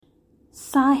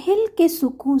साहिल के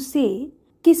सुकून से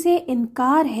किसे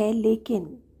इनकार है लेकिन,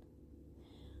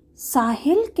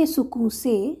 साहिल के सुकून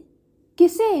से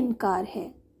किसे इनकार है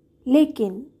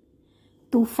लेकिन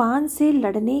तूफान से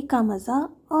लड़ने का मज़ा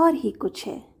और ही कुछ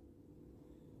है।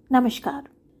 नमस्कार,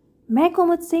 मैं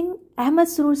कुमुद सिंह अहमद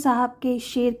सरूर साहब के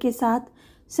शेर के साथ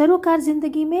सरोकार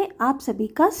ज़िंदगी में आप सभी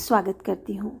का स्वागत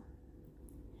करती हूँ।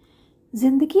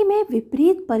 ज़िंदगी में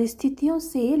विपरीत परिस्थितियों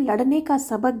से लड़ने का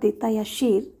सबक देता यह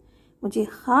शेर मुझे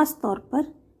ख़ास तौर पर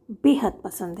बेहद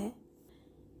पसंद है।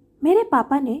 मेरे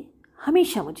पापा ने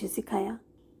हमेशा मुझे सिखाया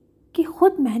कि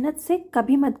खुद मेहनत से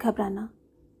कभी मत घबराना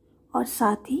और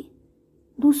साथ ही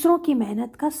दूसरों की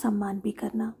मेहनत का सम्मान भी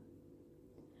करना।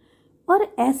 और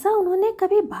ऐसा उन्होंने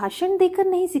कभी भाषण देकर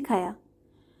नहीं सिखाया,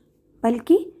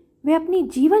 बल्कि वे अपनी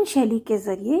जीवन शैली के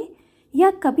ज़रिए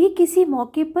या कभी किसी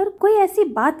मौके पर कोई ऐसी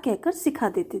बात कहकर सिखा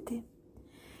देते थे।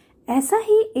 ऐसा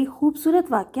ही एक खूबसूरत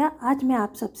वाक़या आज मैं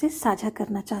आप सबसे साझा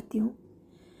करना चाहती हूँ,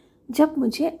 जब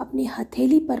मुझे अपनी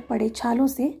हथेली पर पड़े छालों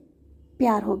से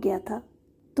प्यार हो गया था।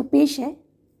 तो पेश है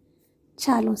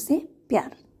छालों से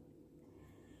प्यार।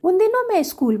 उन दिनों मैं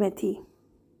स्कूल में थी,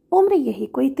 उम्र यही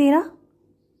कोई 13।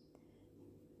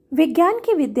 विज्ञान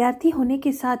की विद्यार्थी होने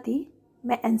के साथ ही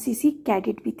मैं एनसीसी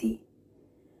कैडेट भी थी।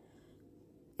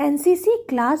 एनसीसी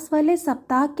क्लास वाले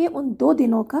सप्ताह के उन 2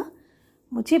 दिनों का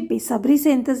मुझे बेसब्री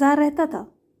से इंतज़ार रहता था।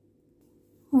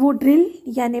 वो ड्रिल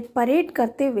यानी परेड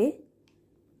करते हुए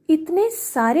इतने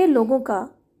सारे लोगों का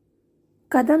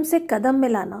कदम से कदम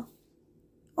मिलाना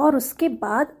और उसके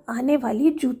बाद आने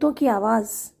वाली जूतों की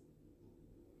आवाज़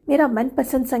मेरा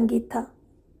मनपसंद संगीत था।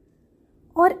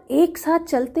 और एक साथ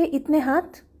चलते इतने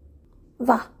हाथ,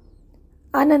 वाह,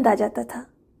 आनंद आ जाता था।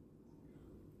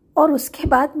 और उसके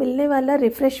बाद मिलने वाला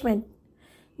रिफ्रेशमेंट,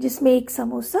 जिसमें एक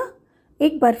समोसा,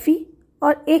 एक बर्फ़ी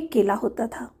और एक केला होता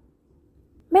था।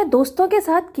 मैं दोस्तों के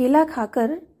साथ केला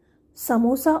खाकर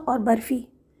समोसा और बर्फ़ी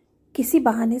किसी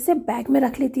बहाने से बैग में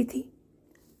रख लेती थी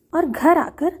और घर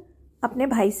आकर अपने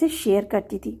भाई से शेयर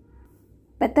करती थी।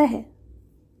 पता है,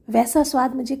 वैसा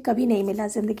स्वाद मुझे कभी नहीं मिला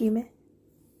ज़िंदगी में।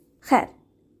 खैर,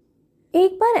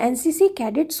 एक बार एनसीसी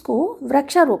कैडेट्स को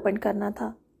वृक्षारोपण करना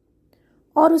था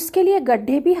और उसके लिए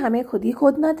गड्ढे भी हमें खुद ही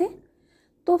खोदना थे।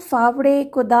 तो फावड़े,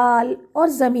 कुदाल और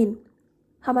ज़मीन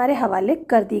हमारे हवाले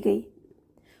कर दी गई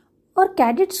और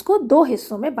कैडेट्स को 2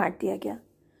 हिस्सों में बांट दिया गया।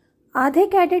 आधे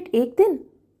कैडेट एक दिन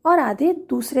और आधे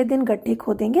दूसरे दिन गड्ढे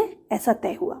खोदेंगे, ऐसा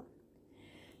तय हुआ।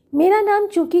 मेरा नाम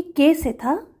चूंकि के से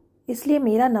था, इसलिए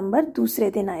मेरा नंबर दूसरे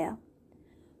दिन आया।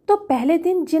 तो पहले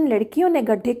दिन जिन लड़कियों ने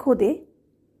गड्ढे खोदे,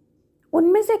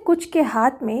 उनमें से कुछ के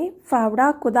हाथ में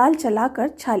फावड़ा, कुदाल चलाकर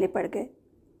छाले पड़ गए,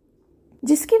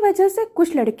 जिसकी वजह से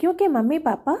कुछ लड़कियों के मम्मी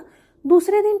पापा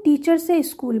दूसरे दिन टीचर से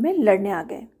स्कूल में लड़ने आ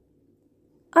गए।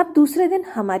 अब दूसरे दिन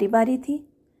हमारी बारी थी।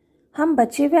 हम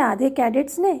बचे हुए आधे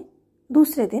कैडेट्स ने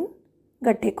दूसरे दिन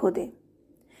गड्ढे खोदे।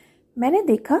 मैंने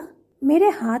देखा मेरे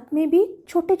हाथ में भी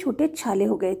छोटे छोटे छाले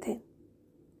हो गए थे।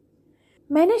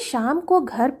 मैंने शाम को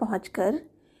घर पहुंचकर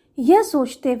यह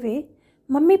सोचते हुए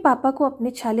मम्मी पापा को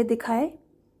अपने छाले दिखाए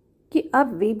कि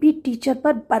अब वे भी टीचर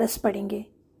पर बरस पड़ेंगे,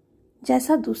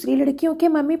 जैसा दूसरी लड़कियों के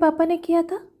मम्मी पापा ने किया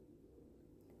था।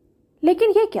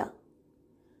 लेकिन ये क्या,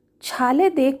 छाले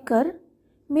देखकर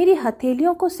मेरी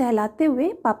हथेलियों को सहलाते हुए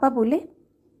पापा बोले,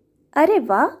 अरे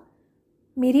वाह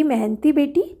मेरी मेहनती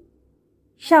बेटी,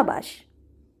 शाबाश,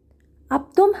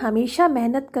 अब तुम हमेशा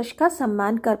मेहनतकश का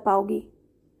सम्मान कर पाओगी।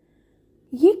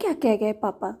 ये क्या कह गए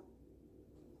पापा?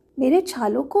 मेरे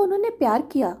छालों को उन्होंने प्यार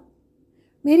किया,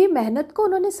 मेरी मेहनत को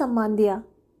उन्होंने सम्मान दिया।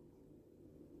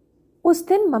 उस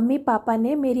दिन मम्मी पापा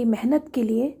ने मेरी मेहनत के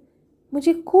लिए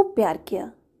मुझे खूब प्यार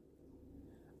किया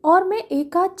और मैं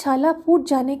एक आध छाला फूट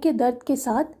जाने के दर्द के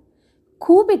साथ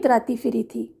खूब इतराती फिरी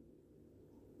थी।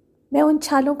 मैं उन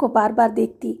छालों को बार बार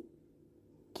देखती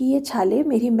कि ये छाले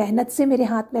मेरी मेहनत से मेरे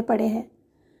हाथ में पड़े हैं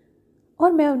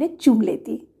और मैं उन्हें चूम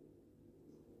लेती।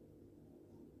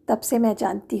 तब से मैं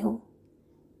जानती हूँ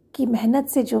कि मेहनत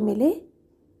से जो मिले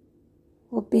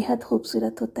वो बेहद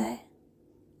खूबसूरत होता है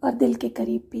और दिल के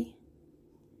करीब भी,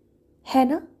 है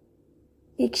ना?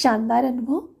 एक शानदार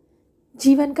अनुभव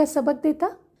जीवन का सबक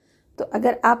देता। तो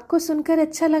अगर आपको सुनकर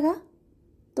अच्छा लगा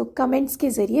तो कमेंट्स के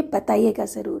ज़रिए बताइएगा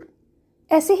ज़रूर।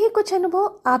 ऐसे ही कुछ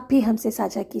अनुभव आप भी हमसे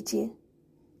साझा कीजिए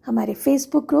हमारे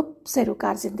फेसबुक ग्रुप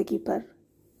सरोकार ज़िंदगी पर।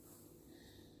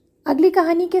 अगली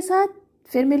कहानी के साथ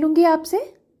फिर मिलूंगी आपसे।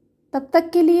 तब तक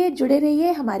के लिए जुड़े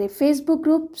रहिए हमारे फेसबुक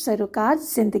ग्रुप सरोकार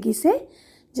ज़िंदगी से,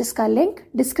 जिसका लिंक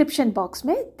डिस्क्रिप्शन बॉक्स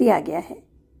में दिया गया है।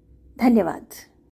 धन्यवाद।